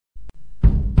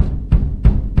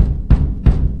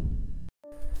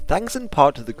Thanks in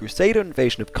part to the Crusader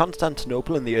invasion of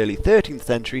Constantinople in the early 13th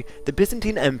century, the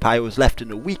Byzantine Empire was left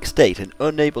in a weak state and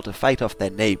unable to fight off their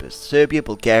neighbours, Serbia,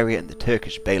 Bulgaria and the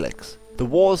Turkish Beyliks. The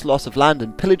wars, loss of land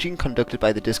and pillaging conducted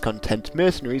by the discontent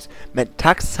mercenaries meant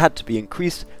taxes had to be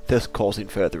increased, thus causing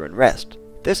further unrest.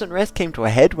 This unrest came to a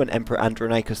head when Emperor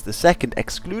Andronicus II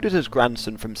excluded his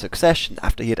grandson from succession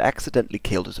after he had accidentally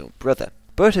killed his own brother.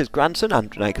 But his grandson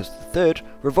Andronicus III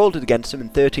revolted against him in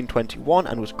 1321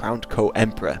 and was crowned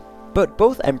co-emperor. But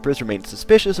both emperors remained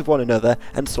suspicious of one another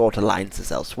and sought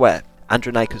alliances elsewhere.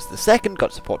 Andronicus II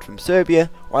got support from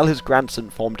Serbia, while his grandson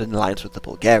formed an alliance with the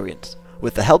Bulgarians.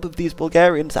 With the help of these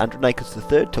Bulgarians, Andronicus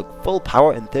III took full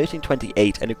power in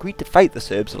 1328 and agreed to fight the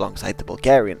Serbs alongside the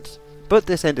Bulgarians. But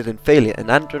this ended in failure,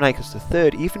 and Andronicus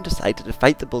III even decided to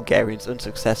fight the Bulgarians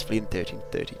unsuccessfully in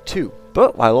 1332.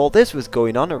 But while all this was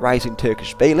going on, a rising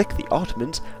Turkish Beylik, the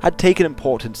Ottomans, had taken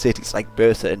important cities like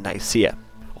Bursa and Nicaea.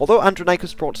 Although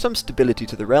Andronicus brought some stability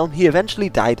to the realm, he eventually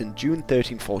died in June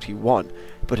 1341,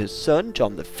 but his son,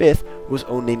 John V, was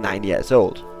only 9 years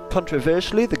old.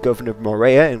 Controversially, the governor of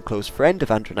Morea and close friend of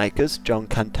Andronicus, John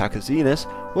Cantacuzene,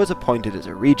 was appointed as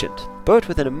a regent. But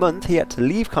within a month he had to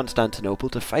leave Constantinople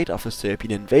to fight off a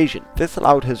Serbian invasion. This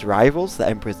allowed his rivals, the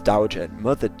Empress Dowager and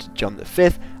mother to John V,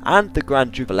 and the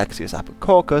Grand Duke Alexius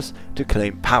Apokorkos, to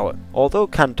claim power. Although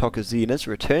Cantacuzene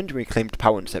returned and reclaimed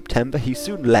power in September, he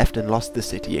soon left and lost the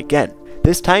city again.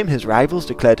 This time his rivals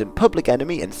declared him public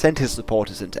enemy and sent his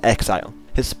supporters into exile.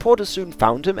 His supporters soon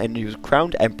found him and he was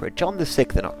crowned Emperor John VI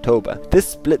in October. This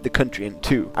split the country in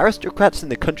two. Aristocrats in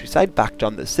the countryside backed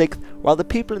John VI, while the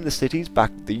people in the cities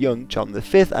backed the young John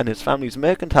V and his family's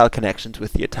mercantile connections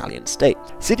with the Italian state.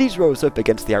 Cities rose up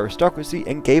against the aristocracy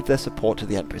and gave their support to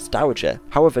the Empress Dowager.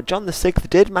 However, John VI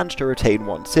did manage to retain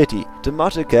one city,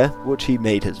 Demotica, which he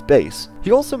made his base.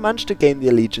 He also managed to gain the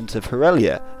allegiance of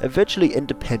Herelia, a virtually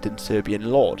independent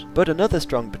Serbian lord. But another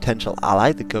strong potential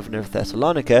ally, the governor of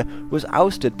Thessalonica, was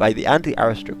ousted by the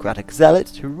anti-aristocratic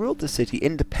zealots who ruled the city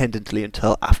independently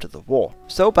until after the war.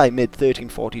 So by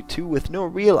mid-1342, with no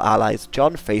real allies,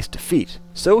 John faced defeat.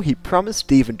 So he promised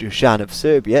Stephen Dušan of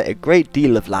Serbia a great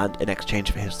deal of land in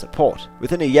exchange for his support.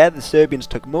 Within a year, the Serbians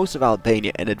took most of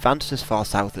Albania and advanced as far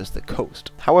south as the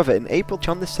coast. However, in April,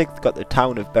 John VI got the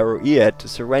town of Beroia to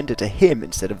surrender to him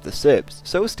instead of the Serbs.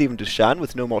 So Stephen Dušan,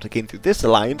 with no more to gain through this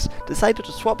alliance, decided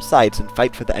to swap sides and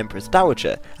fight for the Empress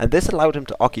Dowager, and this allowed him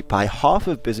to occupy half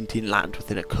of Byzantine land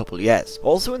within a couple years.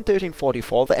 Also in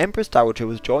 1344, the Empress Dowager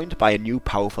was joined by a new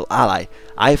powerful ally,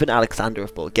 Ivan Alexander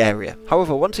of Bulgaria.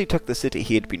 However, once he took the city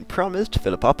he had been promised,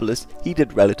 Philippopolis, he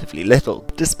did relatively little.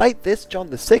 Despite this, John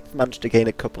VI managed to gain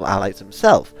a couple allies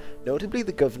himself, notably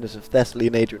the governors of Thessaly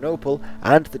and Adrianople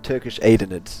and the Turkish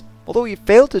Aydinids. Although he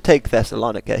failed to take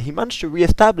Thessalonica, he managed to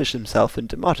re-establish himself in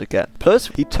Demotica. Plus,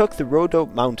 he took the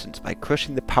Rhodope Mountains by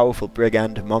crushing the powerful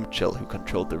brigand Momchil who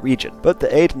controlled the region. But the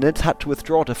Aydinids had to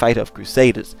withdraw to fight off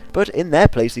Crusaders, but in their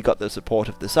place he got the support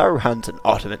of the Saruhans and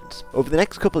Ottomans. Over the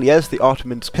next couple years, the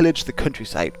Ottomans pillaged the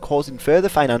countryside, causing further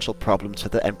financial problems for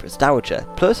the Empress Dowager.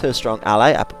 Plus, her strong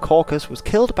ally Apokorkos was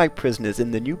killed by prisoners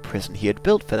in the new prison he had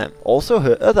built for them. Also,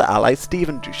 her other ally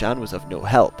Stephen Dušan was of no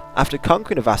help. After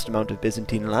conquering a vast amount of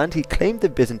Byzantine land, he claimed the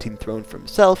Byzantine throne for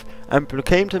himself and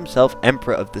proclaimed himself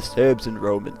Emperor of the Serbs and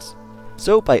Romans.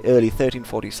 So by early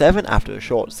 1347, after a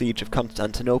short siege of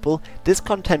Constantinople,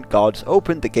 discontent guards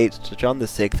opened the gates to John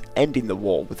VI, ending the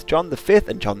war, with John V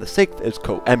and John VI as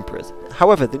co-emperors.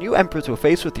 However, the new emperors were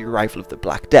faced with the arrival of the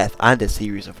Black Death and a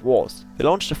series of wars. They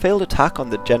launched a failed attack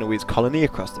on the Genoese colony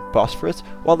across the Bosphorus,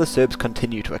 while the Serbs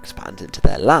continued to expand into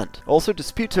their land. Also,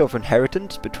 disputes over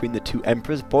inheritance between the two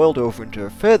emperors boiled over into a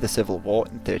further civil war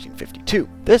in 1352.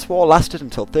 This war lasted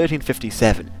until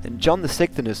 1357, and John VI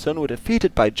and his son were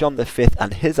defeated by John V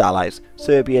and his allies,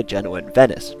 Serbia, Genoa and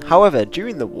Venice. However,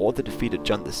 during the war, the defeated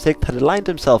John VI had aligned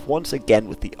himself once again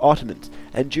with the Ottomans,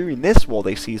 and during this war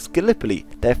they seized Gallipoli,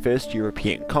 their first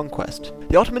European conquest.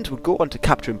 The Ottomans would go on to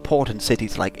capture important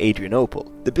cities like Adrianople.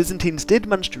 The Byzantines did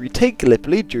manage to retake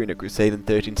Gallipoli during a crusade in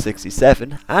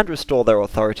 1367 and restore their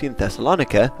authority in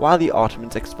Thessalonica, while the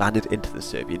Ottomans expanded into the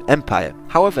Serbian Empire.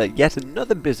 However, yet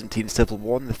another Byzantine civil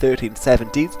war in the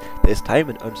 1370s, this time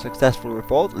an unsuccessful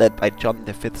revolt led by John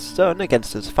V's son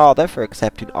against his father for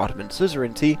accepting Ottoman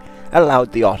suzerainty,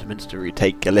 allowed the Ottomans to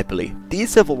retake Gallipoli. These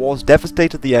civil wars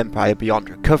devastated the empire beyond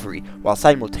recovery, while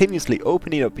simultaneously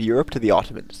opening up Europe to the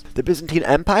Ottomans. The Byzantine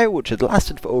Empire, which had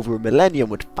lasted for over a millennium,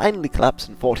 would finally collapse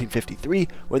in 1453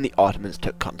 when the Ottomans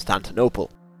took Constantinople.